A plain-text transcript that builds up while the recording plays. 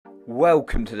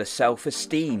Welcome to the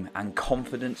Self-Esteem and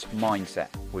Confidence Mindset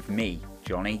with me,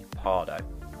 Johnny Pardo.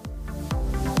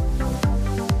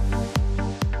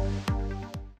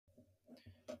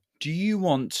 Do you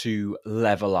want to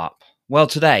level up? Well,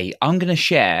 today I'm going to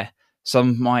share some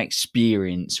of my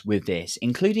experience with this,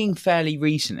 including fairly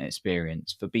recent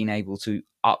experience for being able to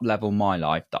up-level my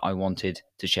life that I wanted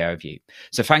to share with you.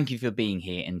 So thank you for being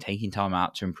here and taking time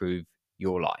out to improve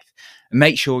your life. And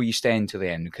make sure you stay until the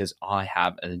end because I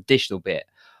have an additional bit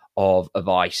of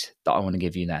advice that I want to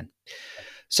give you then.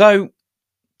 So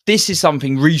this is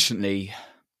something recently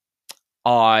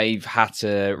I've had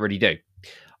to really do.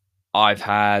 I've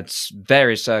had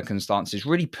various circumstances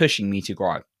really pushing me to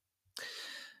grow.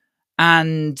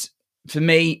 And for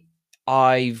me,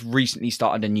 I've recently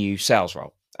started a new sales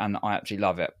role and I absolutely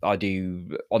love it. I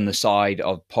do, on the side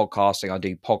of podcasting, I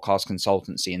do podcast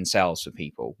consultancy and sales for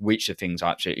people, which are things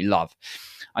I absolutely love.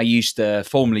 I used to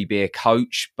formerly be a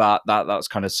coach, but that's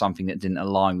kind of something that didn't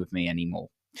align with me anymore.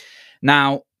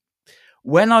 Now,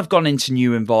 when I've gone into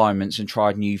new environments and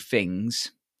tried new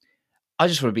things, I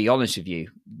just want to be honest with you.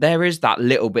 There is that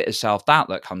little bit of self-doubt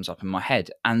that comes up in my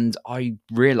head. And I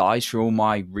realize through all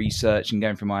my research and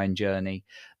going through my own journey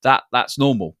that that's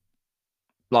normal.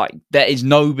 Like, there is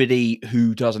nobody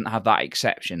who doesn't have that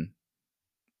exception.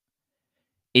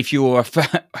 If you're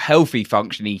a healthy,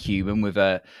 functioning human with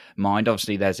a mind,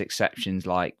 obviously there's exceptions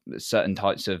like certain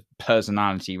types of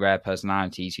personality, rare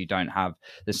personalities who don't have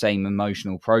the same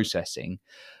emotional processing.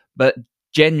 But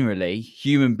generally,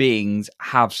 human beings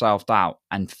have self-doubt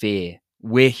and fear.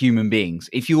 We're human beings.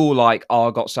 If you're like, oh,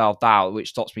 I got self-doubt,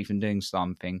 which stops me from doing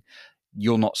something,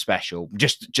 you're not special.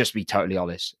 Just be totally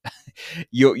honest.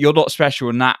 You're not special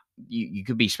in that. You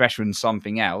could be special in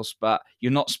something else, but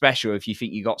you're not special if you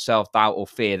think you got self-doubt or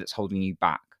fear that's holding you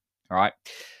back. All right.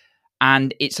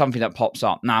 And it's something that pops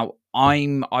up. Now,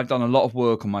 I've done a lot of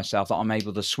work on myself that I'm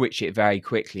able to switch it very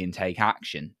quickly and take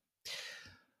action.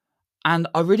 And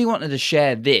I really wanted to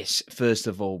share this, first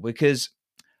of all, because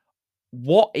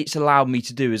what it's allowed me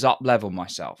to do is up-level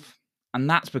myself. And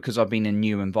that's because I've been in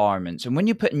new environments. And when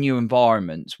you put in new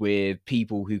environments with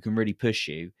people who can really push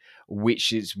you,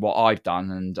 which is what I've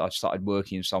done, and I've started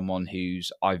working with someone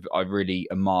who's I really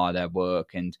admire their work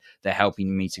and they're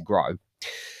helping me to grow,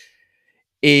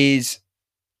 is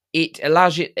it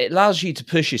allows you to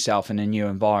push yourself in a new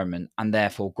environment and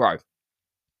therefore grow.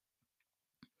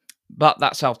 But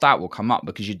that self-doubt will come up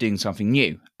because you're doing something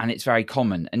new and it's very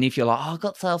common. And if you're like, oh, I've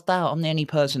got self-doubt, I'm the only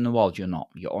person in the world, you're not.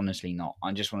 You're honestly not.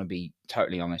 I just want to be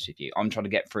totally honest with you. I'm trying to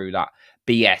get through that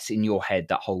BS in your head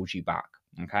that holds you back,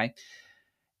 okay?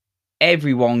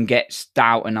 Everyone gets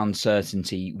doubt and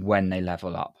uncertainty when they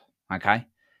level up, okay?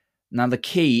 Now, the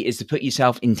key is to put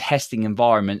yourself in testing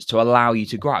environments to allow you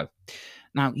to grow.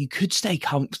 Now, you could stay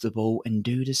comfortable and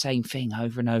do the same thing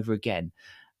over and over again.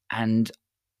 And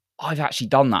I've actually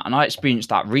done that, and I experienced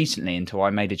that recently until I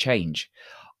made a change.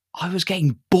 I was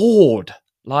getting bored.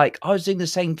 Like, I was doing the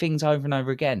same things over and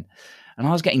over again, and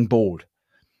I was getting bored.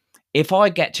 If I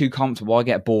get too comfortable, I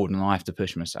get bored and I have to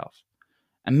push myself.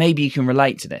 And maybe you can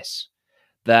relate to this,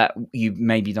 that you've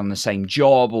maybe done the same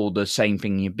job or the same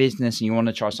thing in your business and you want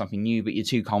to try something new, but you're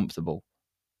too comfortable.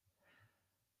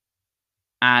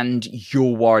 And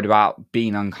you're worried about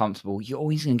being uncomfortable. You're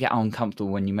always going to get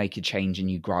uncomfortable when you make a change and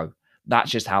you grow.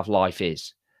 That's just how life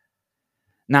is.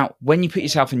 Now, when you put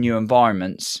yourself in new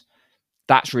environments,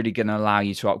 that's really going to allow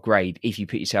you to upgrade if you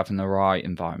put yourself in the right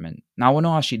environment. Now, I want to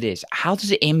ask you this. How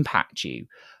does it impact you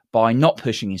by not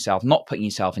pushing yourself, not putting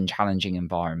yourself in challenging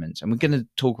environments? And we're going to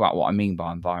talk about what I mean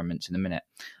by environments in a minute.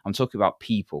 I'm talking about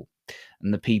people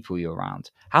and the people you're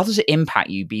around. How does it impact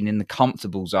you being in the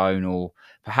comfortable zone or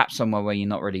perhaps somewhere where you're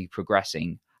not really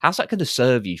progressing? How's that going to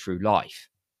serve you through life?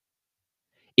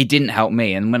 It didn't help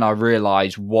me. And when I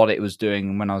realized what it was doing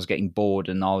and when I was getting bored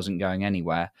and I wasn't going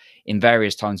anywhere in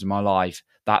various times in my life,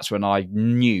 that's when I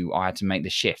knew I had to make the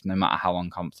shift no matter how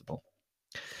uncomfortable.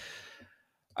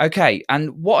 Okay,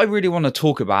 and what I really want to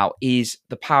talk about is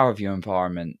the power of your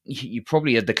environment. You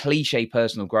probably had the cliche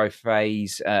personal growth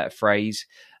phrase.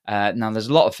 Now, there's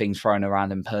a lot of things thrown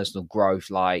around in personal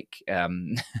growth, like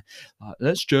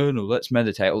let's journal, let's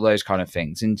meditate, all those kind of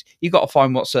things. And you've got to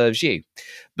find what serves you.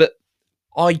 But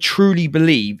I truly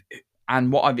believe,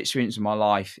 and what I've experienced in my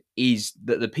life, is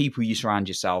that the people you surround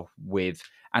yourself with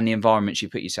and the environments you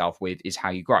put yourself with is how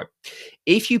you grow.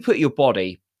 If you put your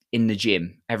body in the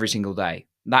gym every single day,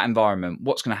 that environment,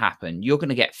 what's going to happen? You're going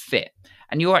to get fit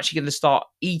and you're actually going to start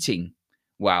eating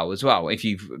well as well, if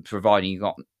you've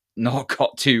not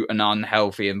got to an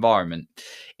unhealthy environment.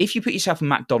 If you put yourself in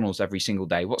McDonald's every single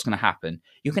day, what's going to happen?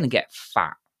 You're going to get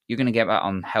fat. You're going to get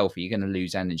unhealthy. You're going to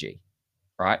lose energy,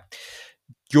 right?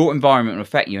 Your environment will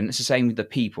affect you, and it's the same with the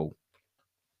people.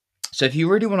 So if you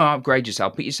really want to upgrade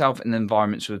yourself, put yourself in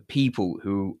environments with people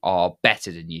who are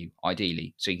better than you,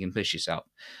 ideally, so you can push yourself.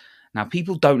 Now,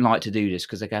 people don't like to do this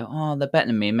because they go, oh, they're better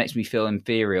than me. It makes me feel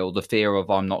inferior. Or the fear of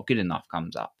I'm not good enough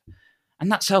comes up.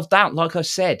 And that self-doubt, like I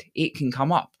said, it can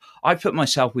come up. I put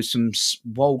myself with some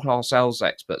world-class sales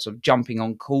experts of jumping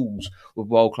on calls with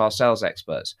world-class sales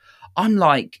experts. I'm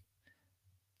like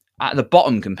at the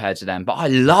bottom compared to them, but I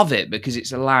love it because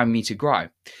it's allowing me to grow.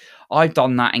 I've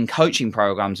done that in coaching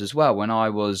programs as well when I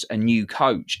was a new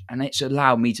coach, and it's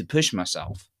allowed me to push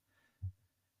myself.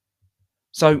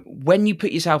 So when you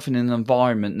put yourself in an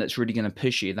environment that's really going to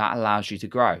push you, that allows you to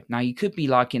grow. Now, you could be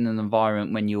like in an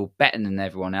environment when you're better than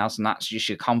everyone else, and that's just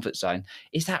your comfort zone.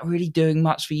 Is that really doing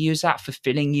much for you? Is that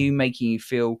fulfilling you, making you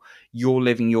feel you're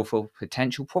living your full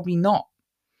potential? Probably not.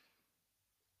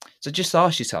 So just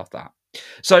ask yourself that.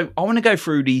 So I want to go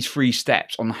through these 3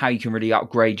 steps on how you can really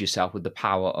upgrade yourself with the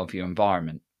power of your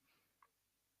environment.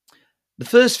 The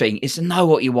first thing is to know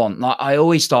what you want. Like I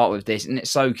always start with this, and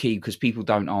it's so key because people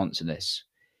don't answer this.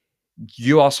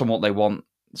 You ask someone what they want,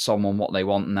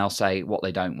 and they'll say what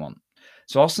they don't want.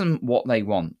 So ask them what they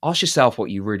want. Ask yourself what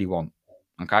you really want,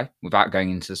 okay? Without going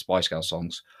into the Spice Girls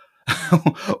songs.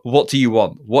 What do you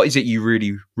want? What is it you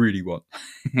really, really want?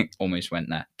 Almost went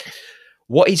there.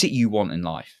 What is it you want in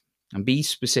life? And be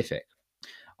specific.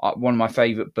 One of my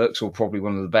favorite books, or probably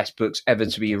one of the best books ever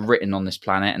to be written on this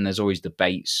planet, and there's always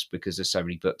debates because there's so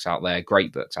many books out there,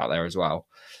 great books out there as well,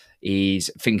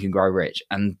 is Think and Grow Rich.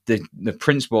 And the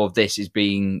principle of this is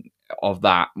being of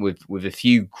that with a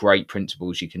few great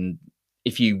principles. You can,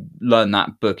 if you learn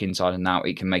that book inside and out,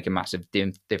 it can make a massive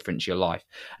difference to your life,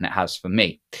 and it has for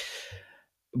me.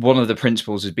 One of the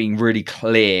principles is being really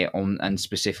clear on and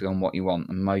specific on what you want,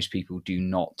 and most people do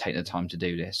not take the time to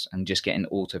do this and just get in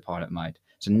autopilot mode.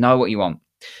 So know what you want.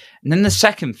 And then the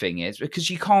second thing is, because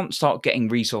you can't start getting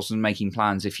resources and making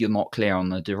plans if you're not clear on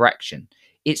the direction.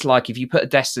 It's like if you put a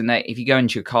destination, if you go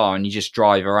into your car and you just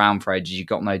drive around for ages, you've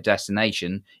got no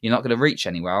destination, you're not going to reach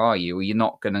anywhere, are you? Or you're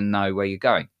not going to know where you're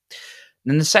going. And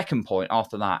then the second point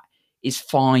after that is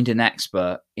find an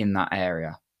expert in that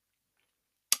area.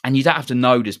 And you don't have to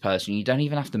know this person. You don't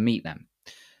even have to meet them.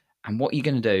 And what you're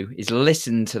going to do is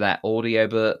listen to their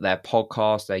audiobook, their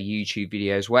podcast, their YouTube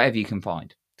videos, whatever you can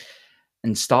find,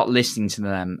 and start listening to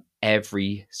them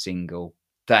every single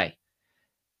day.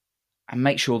 And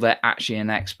make sure they're actually an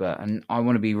expert. And I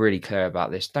want to be really clear about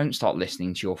this. Don't start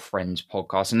listening to your friend's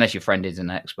podcast, unless your friend is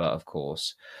an expert, of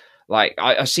course. Like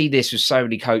I see this with so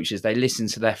many coaches. They listen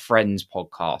to their friends'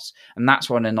 podcasts, and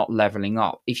that's why they're not leveling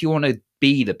up. If you want to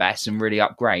be the best and really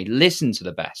upgrade, listen to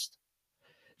the best.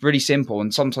 Really simple.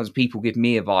 And sometimes people give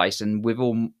me advice, and with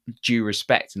all due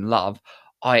respect and love,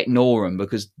 I ignore them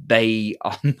because they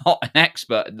are not an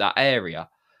expert in that area,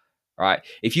 right?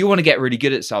 If you want to get really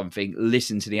good at something,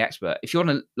 listen to the expert. If you want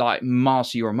to like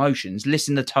master your emotions,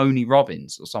 listen to Tony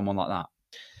Robbins or someone like that,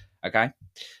 okay?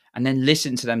 And then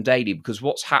listen to them daily, because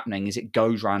what's happening is it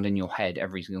goes around in your head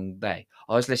every single day.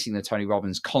 I was listening to Tony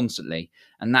Robbins constantly,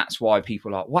 and that's why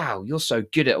people are like, wow, you're so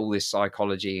good at all this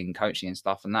psychology and coaching and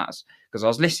stuff. And that's because I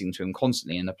was listening to him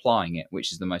constantly and applying it,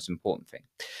 which is the most important thing.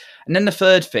 And then the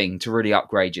third thing to really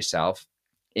upgrade yourself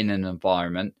in an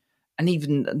environment, and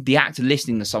even the act of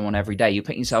listening to someone every day, you're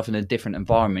putting yourself in a different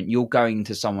environment. You're going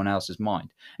to someone else's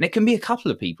mind. And it can be a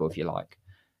couple of people if you like,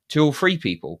 2 or 3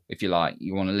 people if you like,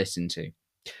 you want to listen to.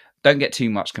 Don't get too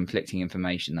much conflicting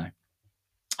information though.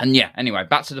 And yeah, anyway,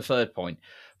 back to the third point.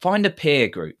 Find a peer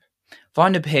group.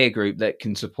 Find a peer group that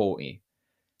can support you.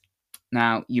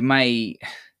 Now,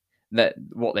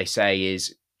 what they say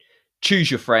is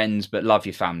choose your friends, but love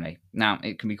your family. Now,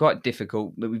 it can be quite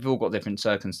difficult, but we've all got different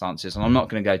circumstances, and I'm not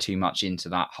going to go too much into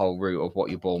that whole route of what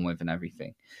you're born with and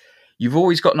everything. You've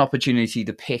always got an opportunity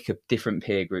to pick a different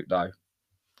peer group though,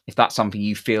 if that's something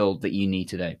you feel that you need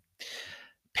to do.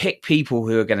 Pick people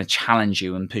who are going to challenge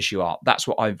you and push you up. That's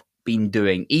what I've been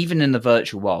doing, even in the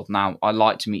virtual world. Now, I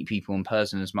like to meet people in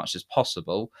person as much as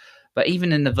possible, but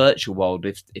even in the virtual world,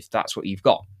 if that's what you've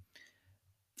got,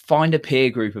 find a peer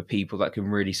group of people that can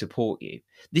really support you.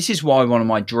 This is why one of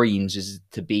my dreams is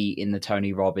to be in the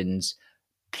Tony Robbins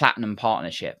Platinum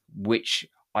Partnership, which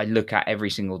I look at every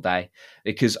single day,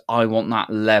 because I want that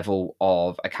level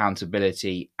of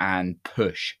accountability and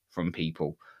push from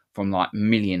people, from like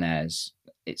millionaires,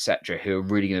 etc., who are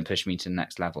really going to push me to the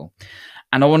next level.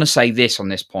 And I want to say this on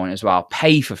this point as well: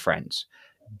 pay for friends,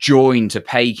 join to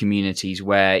pay communities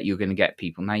where you're going to get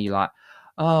people. Now you're like,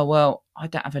 oh, well, I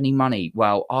don't have any money.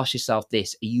 Well, ask yourself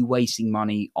this: are you wasting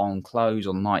money on clothes,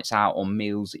 on nights out, on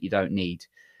meals that you don't need?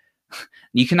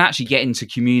 You can actually get into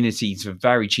communities for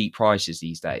very cheap prices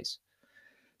these days.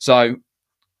 So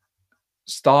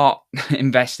start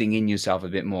investing in yourself a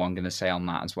bit more. I'm going to say on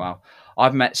that as well.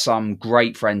 I've met some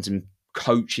great friends and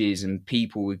coaches and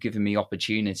people who've given me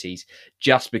opportunities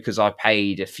just because I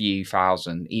paid a few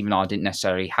thousand, even though I didn't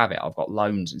necessarily have it. I've got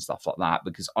loans and stuff like that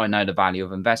because I know the value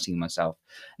of investing in myself.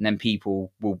 And then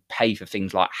people will pay for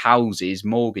things like houses,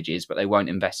 mortgages, but they won't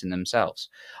invest in themselves.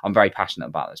 I'm very passionate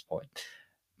about this point.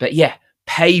 But yeah,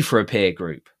 pay for a peer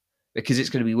group because it's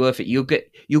going to be worth it. You'll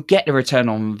get the return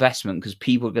on investment because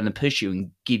people are going to push you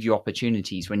and give you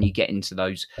opportunities when you get into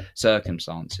those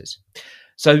circumstances.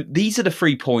 So these are the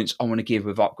 3 points I want to give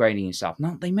with upgrading yourself.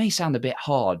 Now, they may sound a bit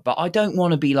hard, but I don't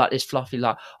want to be like this fluffy,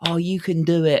 like, oh, you can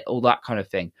do it, all that kind of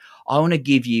thing. I want to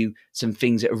give you some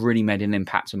things that have really made an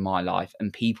impact in my life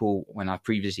and people when I've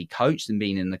previously coached and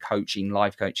been in the coaching,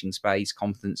 life coaching space,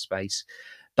 confidence space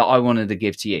that I wanted to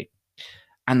give to you.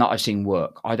 And that I've seen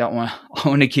work. I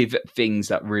want to give things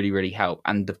that really, really help.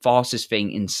 And the fastest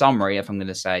thing in summary, if I'm going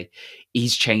to say,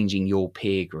 is changing your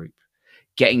peer group,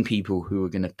 getting people who are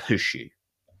going to push you.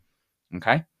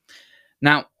 Okay.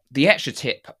 Now, the extra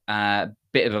tip,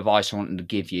 bit of advice I wanted to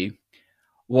give you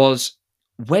was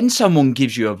when someone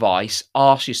gives you advice,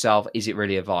 ask yourself, is it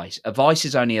really advice? Advice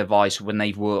is only advice when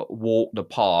they've walked the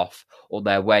path or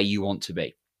they're where you want to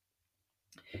be.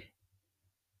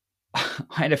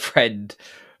 I had a friend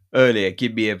earlier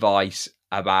give me advice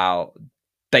about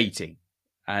dating,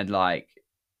 and like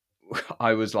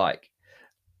I was like,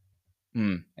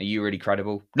 are you really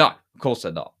credible? No, of course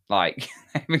they're not. Like,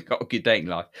 I haven't got a good dating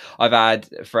life. I've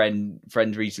had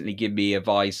friends recently give me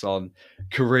advice on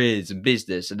careers and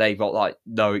business, and they've got like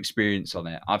no experience on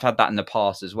it. I've had that in the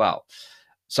past as well.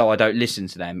 So I don't listen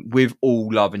to them with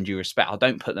all love and due respect. I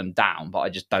don't put them down, but I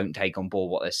just don't take on board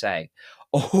what they're saying.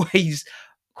 Always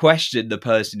question the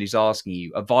person who's asking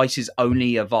you. Advice is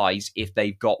only advice if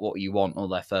they've got what you want or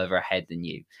they're further ahead than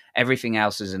you. Everything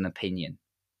else is an opinion.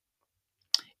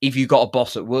 If you've got a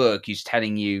boss at work who's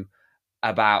telling you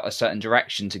about a certain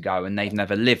direction to go and they've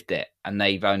never lived it and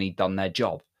they've only done their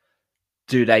job,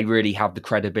 do they really have the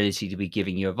credibility to be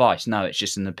giving you advice? No, it's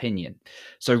just an opinion.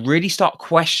 So really start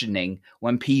questioning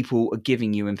when people are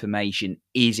giving you information,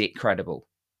 is it credible?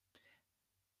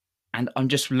 And I'm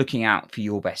just looking out for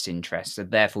your best interests. So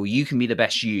therefore you can be the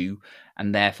best you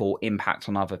and therefore impact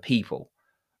on other people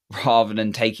rather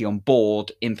than taking on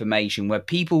board information where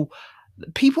people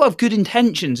have good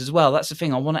intentions as well. That's the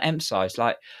thing I want to emphasize.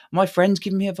 Like my friends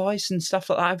giving me advice and stuff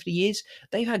like that over the years,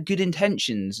 they've had good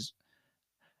intentions.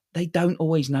 They don't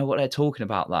always know what they're talking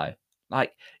about though.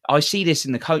 Like I see this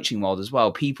in the coaching world as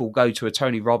well. People go to a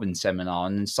Tony Robbins seminar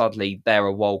and then suddenly they're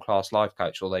a world-class life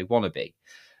coach or they want to be.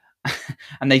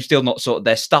 And they've still not sorted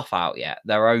their stuff out yet,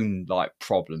 their own like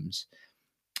problems.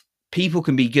 People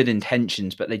can be good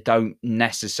intentions, but they don't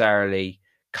necessarily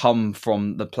come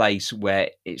from the place where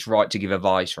it's right to give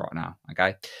advice right now.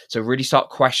 Okay. So really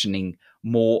start questioning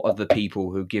more of the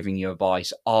people who are giving you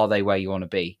advice. Are they where you want to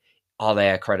be? Are they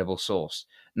a credible source?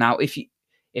 Now, if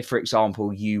for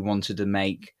example, you wanted to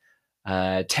make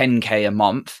 10K a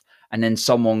month and then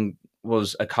someone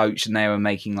was a coach and they were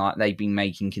making like they've been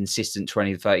making consistent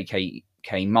 20 to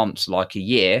 30K months like a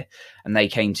year and they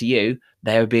came to you,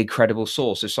 they would be a credible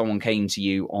source. If someone came to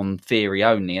you on theory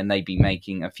only and they'd be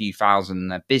making a few thousand in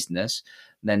their business,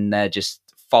 then they're just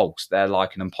false. They're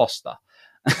like an imposter.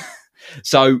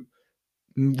 So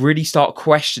really start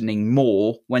questioning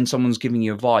more when someone's giving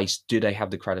you advice. Do they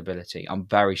have the credibility? I'm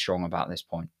very strong about this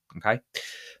point. Okay.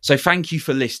 So thank you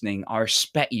for listening. I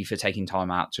respect you for taking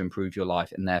time out to improve your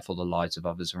life and therefore the lives of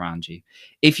others around you.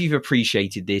 If you've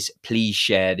appreciated this, please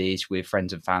share this with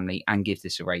friends and family and give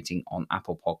this a rating on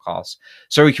Apple Podcasts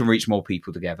so we can reach more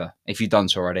people together. If you've done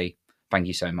so already, thank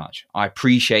you so much. I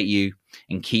appreciate you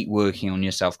and keep working on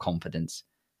your self-confidence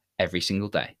every single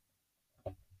day.